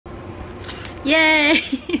Yay!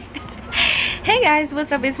 Hey guys,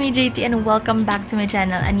 what's up? It's me, Jaytee, and welcome back to my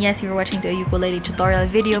channel. And yes, you're watching the ukulele tutorial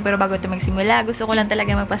video. Pero bago ito magsimula, gusto ko lang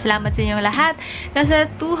talaga magpasalamat sa inyong lahat. Nasa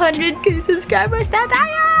 200k subscribers na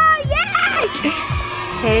tayo! Yay!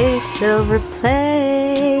 Hey, silver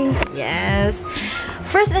play! Yes!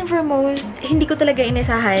 First and foremost, hindi ko talaga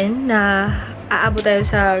inasahan na aabot tayo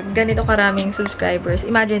sa ganito karaming subscribers.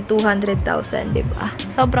 Imagine, 200,000, diba?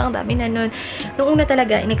 Sobrang dami na nun. Nung una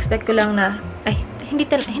talaga, in-expect ko lang na, hindi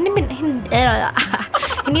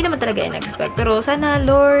naman talaga in-expect. Pero sana,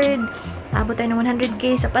 Lord, abot tayo ng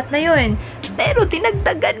 100k, sapat na yun. Pero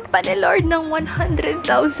tinagdagan pa ni Lord ng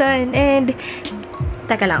 100,000. And,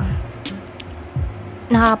 teka lang.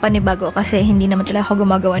 Nakakapanibago kasi hindi naman talaga ako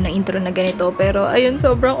gumagawa ng intro na ganito. Pero, ayun,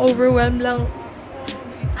 sobrang overwhelmed lang.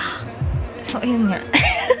 So, ayun nga.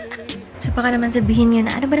 So, baka naman sabihin niyo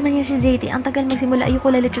na, ano ba naman yan si Jaytee? Ang tagal magsimula,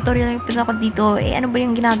 ukulele tutorial yung pinaka dito. Ano ba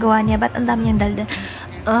yung ginagawa niya? Ba't ang dami niyang daldal?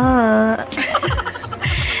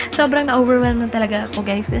 Sobrang na-overwhelmed na talaga ako,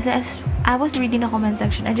 guys. Kasi as I was reading the comment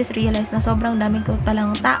section, I just realized na sobrang daming ko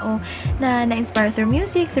palang tao na na-inspire through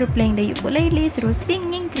music, through playing the ukulele, through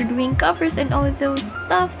singing, through doing covers and all those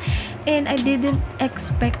stuff. And I didn't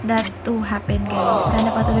expect that to happen, guys.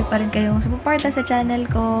 Sana patuloy pa rin kayong sumuporta sa channel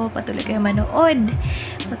ko, patuloy kayong manood,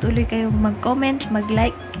 patuloy kayong mag-comment,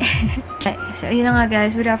 mag-like. Okay, so yun na nga,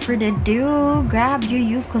 guys. Without further ado, grab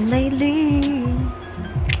your ukulele.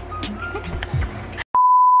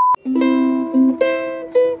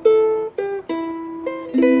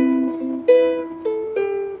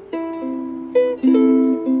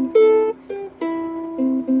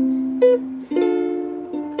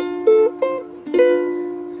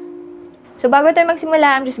 So, bago tayo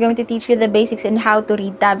magsimula, I'm just going to teach you the basics and how to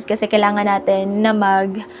read tabs kasi kailangan natin na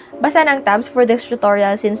magbasa ng tabs for this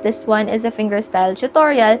tutorial since this one is a fingerstyle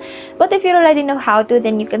tutorial. But if you already know how to,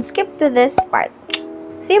 then you can skip to this part.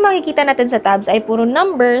 So, yung makikita natin sa tabs ay puro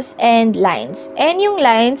numbers and lines. And yung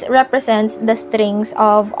lines represents the strings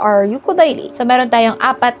of our ukulele. So, meron tayong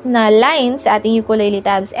 4 na lines sa ating ukulele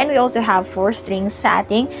tabs and we also have 4 strings sa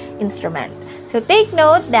ating instrument. So, take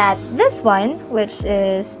note that this one, which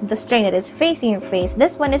is the string that is facing your face,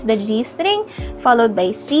 this one is the G string, followed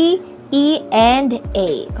by C, E, and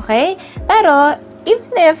A. Okay? Pero,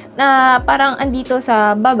 even if parang andito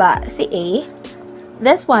sa baba si A,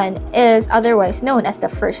 this one is otherwise known as the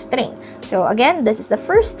first string. So, again, this is the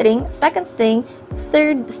first string, second string,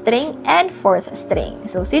 third string, and fourth string.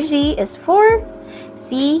 So, si G is 4,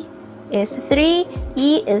 C is 3,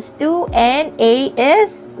 E is 2, and A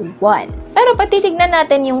is 1. Pero pag titignan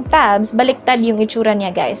natin yung tabs, baliktad yung itsura niya,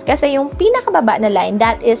 guys. Kasi yung pinakababa na line,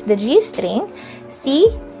 that is the G string, C,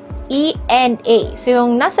 E, and A. So,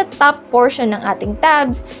 yung nasa top portion ng ating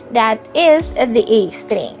tabs, that is the A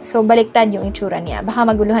string. So, baliktad yung itsura niya. Baka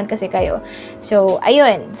maguluhan kasi kayo. So,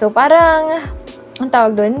 ayun. So, parang, ang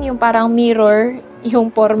tawag dun, yung parang mirror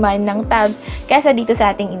yung forma ng tabs kaysa dito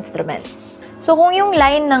sa ating instrument. So, kung yung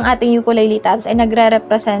line ng ating ukulele tabs ay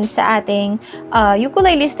nagre-represent sa ating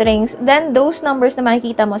ukulele strings, then those numbers na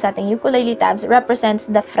makikita mo sa ating ukulele tabs represents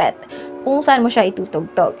the fret, kung saan mo siya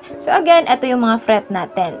itutugtog. So, again, ito yung mga fret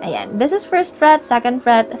natin. Ayan. This is first fret, second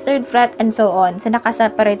fret, third fret, and so on. So,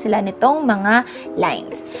 nakaseparate sila nitong mga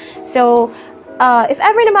lines. So, if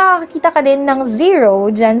ever na makakakita ka din ng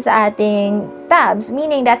 0 dyan sa ating tabs,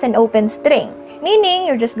 meaning that's an open string. Meaning,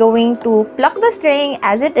 you're just going to pluck the string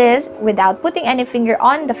as it is without putting any finger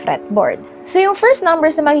on the fretboard. So, yung first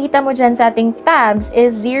numbers na makikita mo dyan sa ating tabs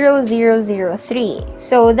is 0, 0, 0, 3.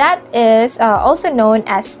 So, that is also known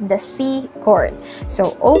as the C chord.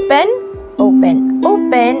 So, open, open,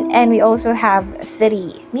 open, and we also have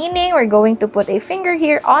 3. Meaning, we're going to put a finger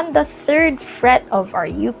here on the 3rd fret of our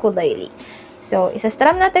ukulele. So,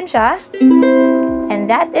 isa-strum natin siya. And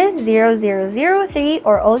that is 0, 0, 0, 3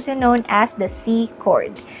 or also known as the C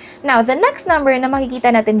chord. Now, the next number na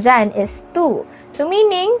makikita natin dyan is 2. So,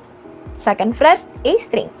 meaning, second fret, A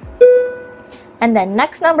string. And then,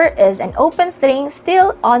 next number is an open string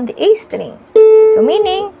still on the A string. So,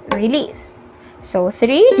 meaning, release. So,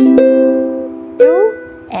 3,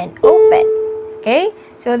 2, and open. Okay?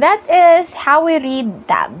 So, that is how we read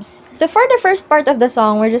tabs. So, for the first part of the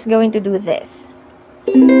song, we're just going to do this.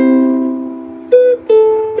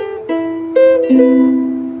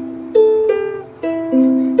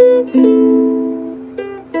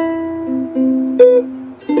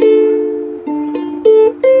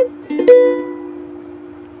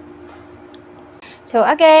 So,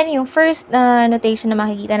 again, yung first notation na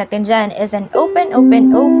makikita natin dyan is an open,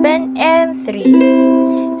 open, open, and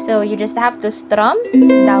 3. So, you just have to strum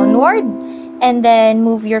downward and then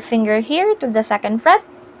move your finger here to the second fret,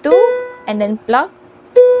 2, and then pluck,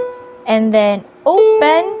 and then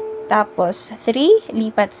open, tapos 3,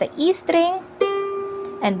 lipat sa E string,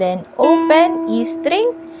 and then open, E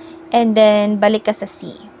string, and then balik ka sa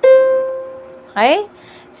C. Okay?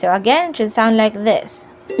 So again, it should sound like this.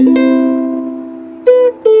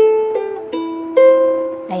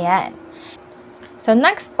 Ayan. So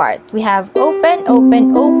next part, we have open,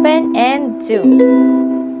 open, open, and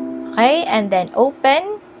 2. Okay? And then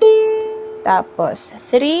open, tapos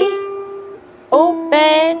 3,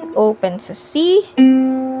 open, open sa C,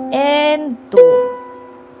 and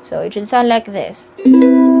 2. So it should sound like this.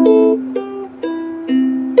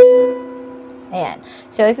 Ayan.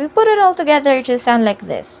 So if we put it all together, it should sound like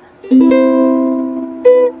this.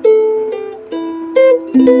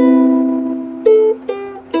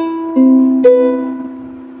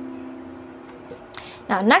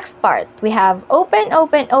 Now, next part, we have open,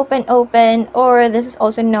 open, open, open, or this is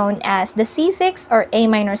also known as the C6 or A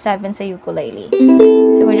minor 7 sa ukulele.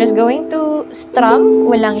 So, we're just going to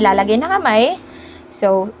strum, walang ilalagay na kamay.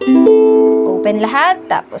 So, open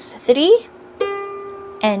lahat, tapos 3,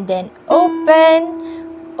 and then open,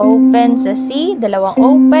 open sa C, dalawang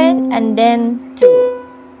open, and then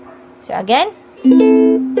 2. So, again.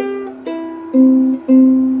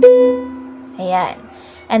 Ayan.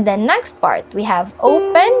 And then next part, we have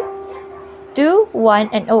open, 2,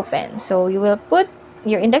 1, and open. So, you will put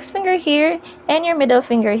your index finger here and your middle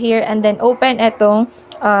finger here and then open etong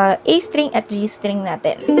A string at G string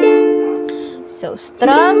natin. So,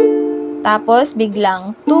 strum, tapos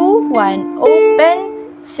biglang 2, 1, open,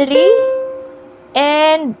 3,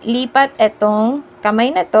 and lipat etong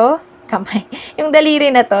kamay na to, yung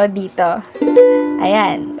daliri na to dito.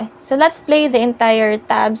 Ayan. So, let's play the entire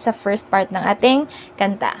tab sa first part ng ating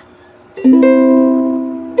kanta.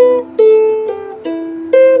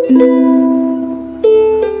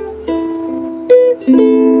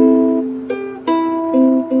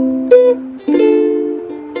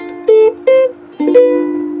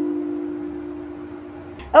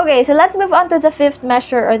 Okay, so let's move on to the fifth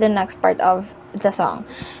measure or the next part of the song.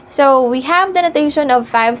 So, we have the notation of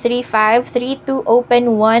 5, 3, 5, 3, 2,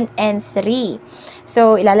 open, 1, and 3.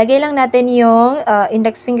 So, ilalagay lang natin yung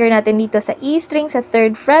index finger natin dito sa E string sa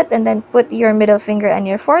 3rd fret and then put your middle finger and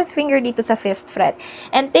your 4th finger dito sa 5th fret.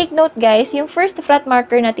 And take note guys, yung 1st fret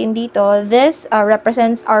marker natin dito, this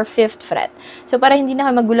represents our 5th fret. So, para hindi na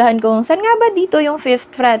kayo maguluhan kung saan nga ba dito yung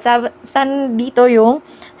 5th fret, saan dito yung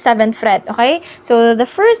 7th fret, okay? So, the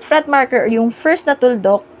 1st fret marker, yung first na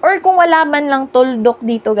tuldok, or kung wala man lang tuldok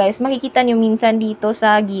dito guys, makikita nyo minsan dito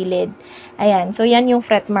sa gilid. Ayan, so yan yung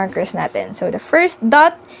fret markers natin. So the first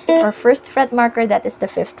dot or first fret marker, that is the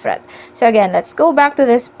 5th fret. So again, let's go back to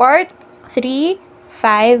this part. 3,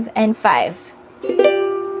 5, and 5.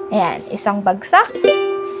 Ayan, isang bagsak.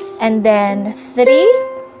 And then 3,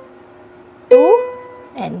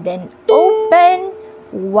 2, and then open,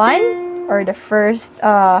 1, or the first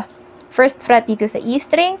fret dito sa E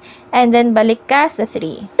string, and then balik ka sa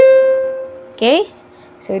 3. Okay?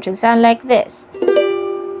 So it should sound like this.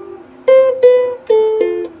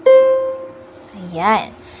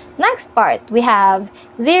 Ayan. Next part, we have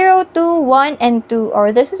 0, 2, 1, and 2,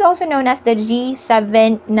 or this is also known as the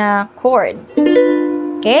G7 na chord.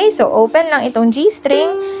 Okay? So open lang itong G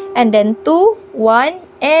string, and then 2, 1,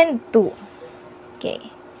 and 2.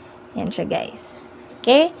 Okay. Yan siya guys.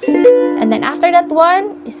 Okay? And then after that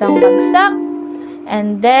one, isang bagsak.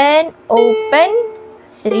 And then open,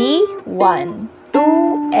 3, 1,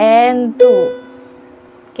 2, and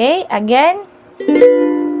 2. Okay? Again.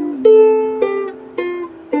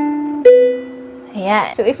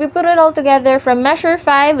 Ayan. So if we put it all together from measure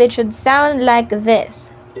 5, it should sound like this.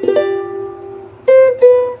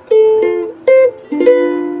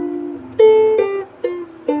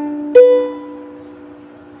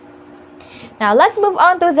 Now, let's move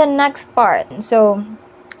on to the next part. So,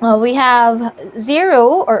 we have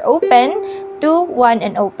 0 or open, 2, 1,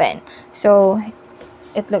 and open. So,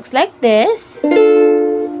 it looks like this.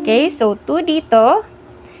 Okay, so 2 dito,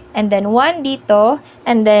 and then 1 dito,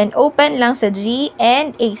 and then open lang sa G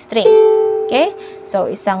and A string. Okay, so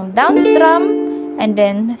isang down strum, and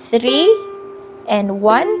then 3 and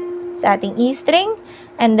 1 sa ating E string,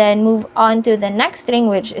 and then move on to the next string,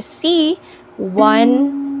 which is C,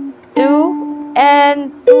 1, 2,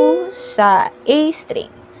 and 2 sa A string.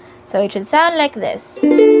 So it should sound like this.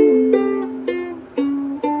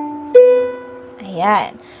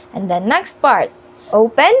 Ayan. And the next part,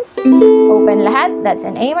 open. Open lahat. That's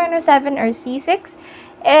an A minor 7 or C6.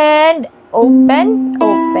 And open,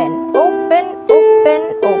 open, open, open,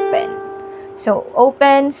 open. So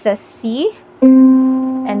open sa C.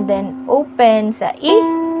 And then open sa E.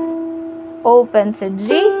 Open sa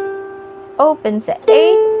G. Open sa A.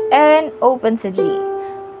 and open sa G.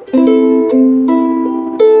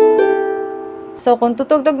 So, kung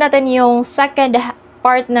tutugtog natin yung second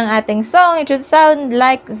part ng ating song, it should sound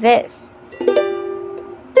like this.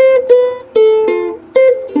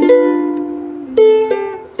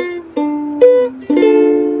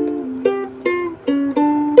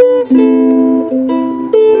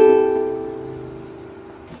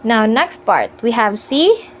 Now, next part, we have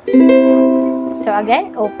C. So,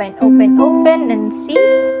 again, open, open, open, and C,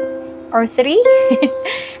 or 3.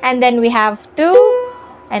 And then we have 2,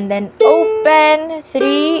 and then open,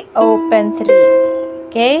 3, open, 3.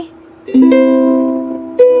 Okay?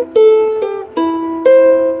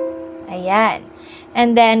 Ayan.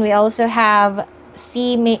 And then we also have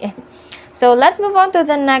C. So, let's move on to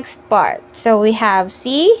the next part. So, we have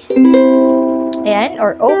C. Ayan,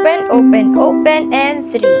 or open, open, open, and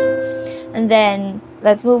 3. And then,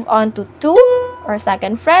 let's move on to 2, or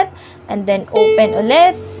second fret. And then, open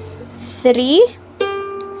ulit, 3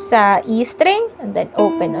 sa E string. And then,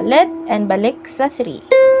 open ulit, and balik sa 3,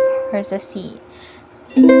 or sa C.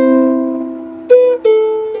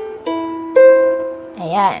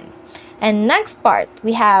 Ayan. And next part,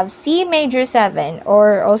 we have C major 7,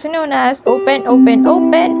 or also known as open, open,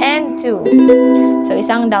 open, and 2. So,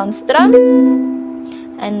 isang down strum.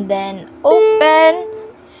 And then, open,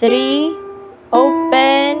 3,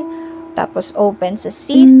 open, tapos open sa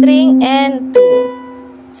C string, and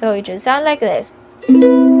 2. So, it should sound like this.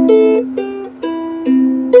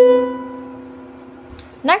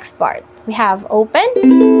 Next part, we have open,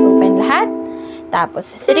 open lahat,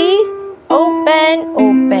 tapos 3, open,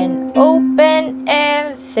 open, open,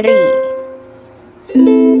 and 3.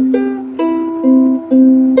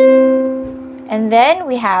 And then,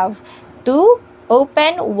 we have 2,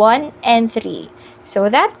 open, 1, and 3.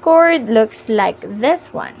 So, that chord looks like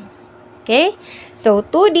this one. Okay? So,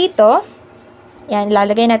 2 dito. Yan,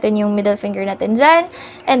 lalagay natin yung middle finger natin dyan.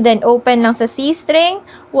 And then, open lang sa C string.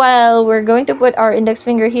 While we're going to put our index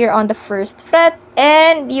finger here on the first fret.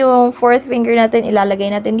 And yung fourth finger natin,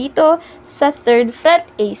 ilalagay natin dito sa third fret,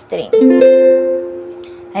 A string.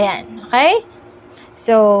 Ayan. Okay?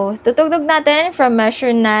 So, tutugtog natin from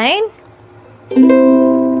measure 9.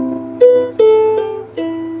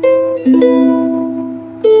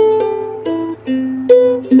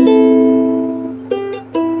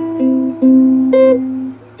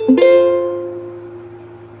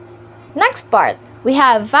 Next part, we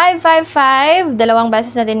have 5, 5, 5. Dalawang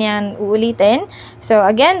beses natin yan uulitin. So,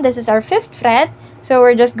 again, this is our 5th fret. So,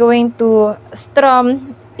 we're just going to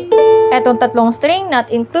strum etong tatlong string, not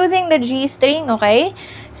including the G string, okay?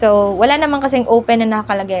 So, wala naman kasing open na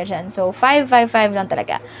nakalagay dyan. So, 5, 5, 5 lang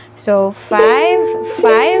talaga. So, 5,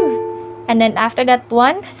 5, and then after that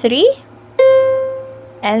 1, 3,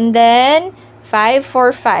 and then 5,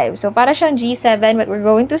 4, 5. So, para siyang G7, but we're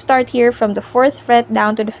going to start here from the 4th fret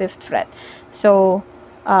down to the 5th fret. So,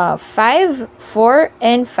 5, 4,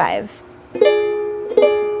 and 5.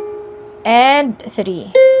 And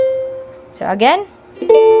 3. So, again.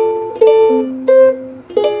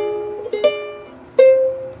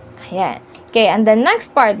 Ayan. Okay, and the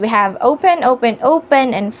next part, we have open, open,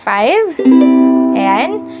 open, and 5.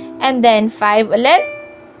 Ayan. And then 5 ulit.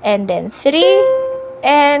 And then 3.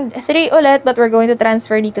 And 3 ulit, but we're going to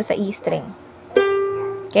transfer dito sa E string.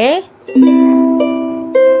 Okay?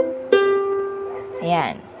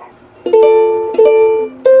 Ayan.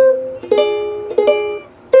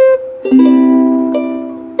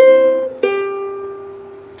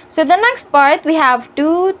 So, the next part, we have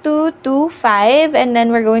 2, 2, 2, 5, and then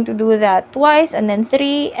we're going to do that twice, and then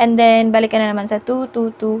 3, and then balikan na naman sa 2,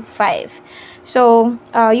 2, 2, 5. So,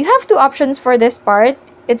 you have two options for this part.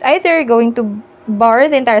 It's either going to bar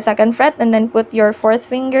the entire 2nd fret and then put your 4th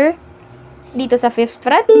finger dito sa 5th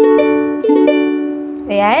fret.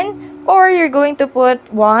 Ayan. Or you're going to put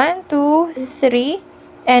 1, 2, 3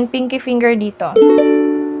 and pinky finger dito.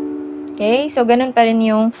 Okay? So, ganun pa rin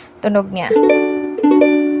yung tunog niya.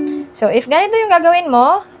 So, if ganito yung gagawin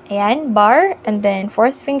mo, ayan, bar and then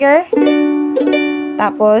 4th finger.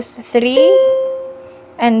 Tapos, 3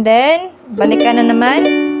 and then balik ka na naman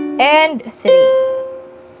and 3.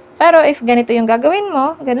 Pero if ganito yung gagawin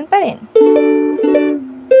mo, ganun pa rin.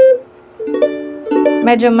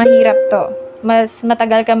 Medyo mahirap to. Mas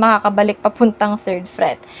matagal ka makakabalik papuntang 3rd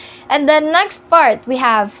fret. And the next part, we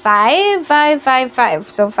have 5, 5, 5, 5.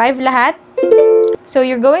 So, 5 lahat. So,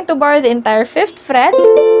 you're going to bar the entire 5th fret.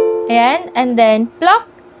 Ayan. And then, pluck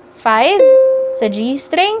 5 sa G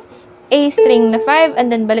string, A string na 5,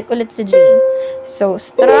 and then balik ulit sa G. So,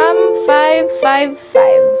 strum 5, 5,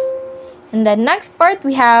 5. And then, next part,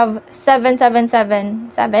 we have 7, 7, 7,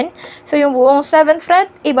 7. So, yung buong 7th fret,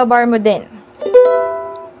 ibabar mo din.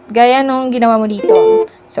 Gaya nung ginawa mo dito.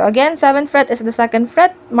 So, again, 7th fret is the 2nd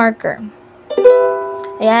fret marker.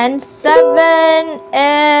 Ayan, 7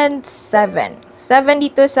 and 7. 7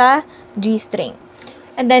 dito sa G string.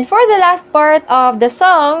 And then, for the last part of the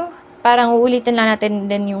song, parang uulitin lang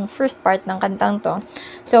natin din yung first part ng kantang to.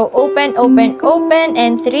 So, open, open, open,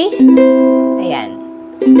 and 3. Ayan.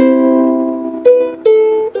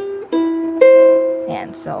 Ayan,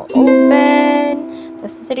 so, open,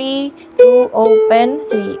 tapos 3, 2, open,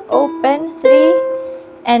 3, open,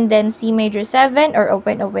 3, and then C major 7, or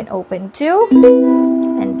open, open, open, 2,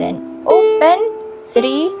 and then open,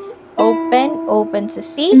 3, open, open sa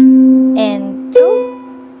C, and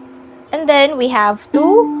 2, and then we have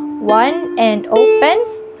 2, 1, and open,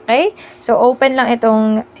 okay? So, open lang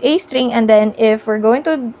itong A string, and then if we're going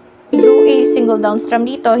to do a single down strum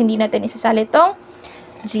dito, hindi natin isasali itong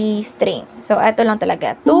G string. So, ito lang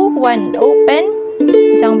talaga. 2, 1, open,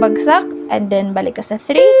 isang bagsak, and then balik ka sa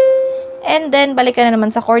 3, and then balik ka na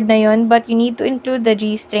naman sa chord na yun, but you need to include the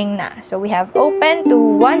G string na. So, we have open, 2,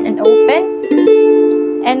 1, and open,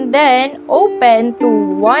 and then open,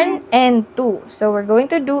 2, 1, and 2. So, we're going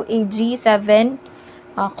to do a G7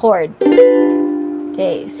 chord.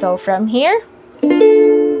 Okay, so from here,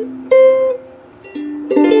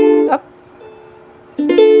 up,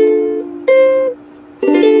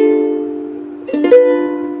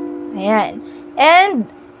 ayan. And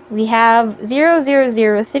we have 0, 0,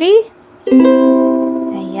 0, 3.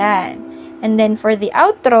 Ayan. And then for the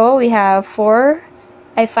outro, we have 5,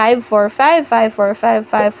 4, 5, 5, 4, 5,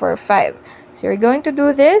 5, 4, 5. So we're going to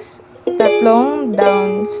do this. Tatlong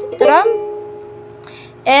down strum.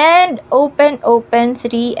 And open, open,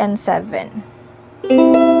 3, and 7.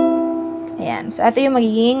 Ayan. So ito yung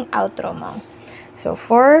magiging outro mo. So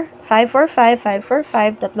 5, 4, 5, 5, 4,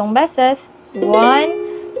 5. Tatlong beses. 1,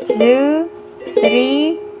 2,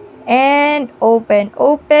 3, and open,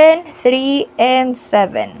 open, 3, and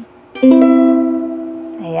 7.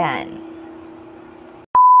 Ayan.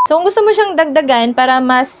 So, kung gusto mo siyang dagdagan para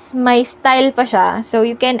mas may style pa siya, so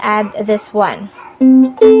you can add this one.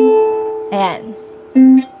 Ayan.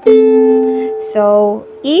 So,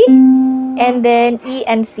 E, and then E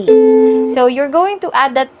and C. So, you're going to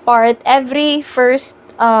add that part every first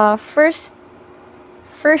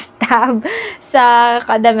tab sa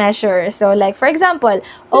kada measure. So, like, for example,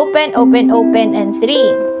 open, open, open, and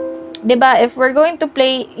 3. Diba? If we're going to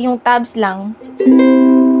play yung tabs lang,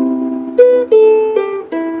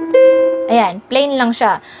 ayan, plain lang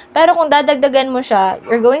siya. Pero kung dadagdagan mo siya,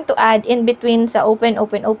 you're going to add in between sa open,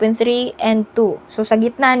 open, open, 3, and 2. So, sa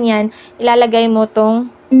gitna niyan, ilalagay mo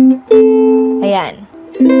tong, ayan.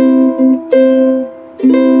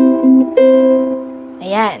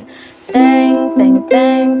 Ayan. Teng, teng,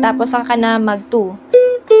 teng. Tapos saka na mag-2.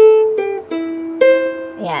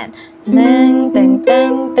 Ayan. Teng, teng,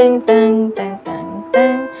 teng, teng, teng, teng, teng,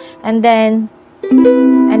 teng. And then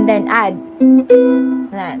add.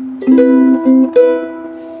 Ayan.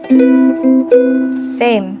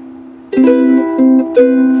 Same.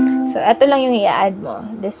 So, ito lang yung i-add mo.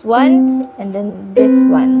 This one, and then this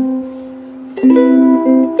one.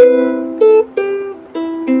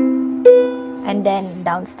 And then,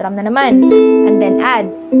 down strum na naman. And then, add.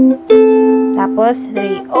 Tapos,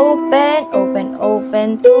 3, open, open, open,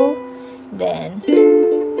 2. Then,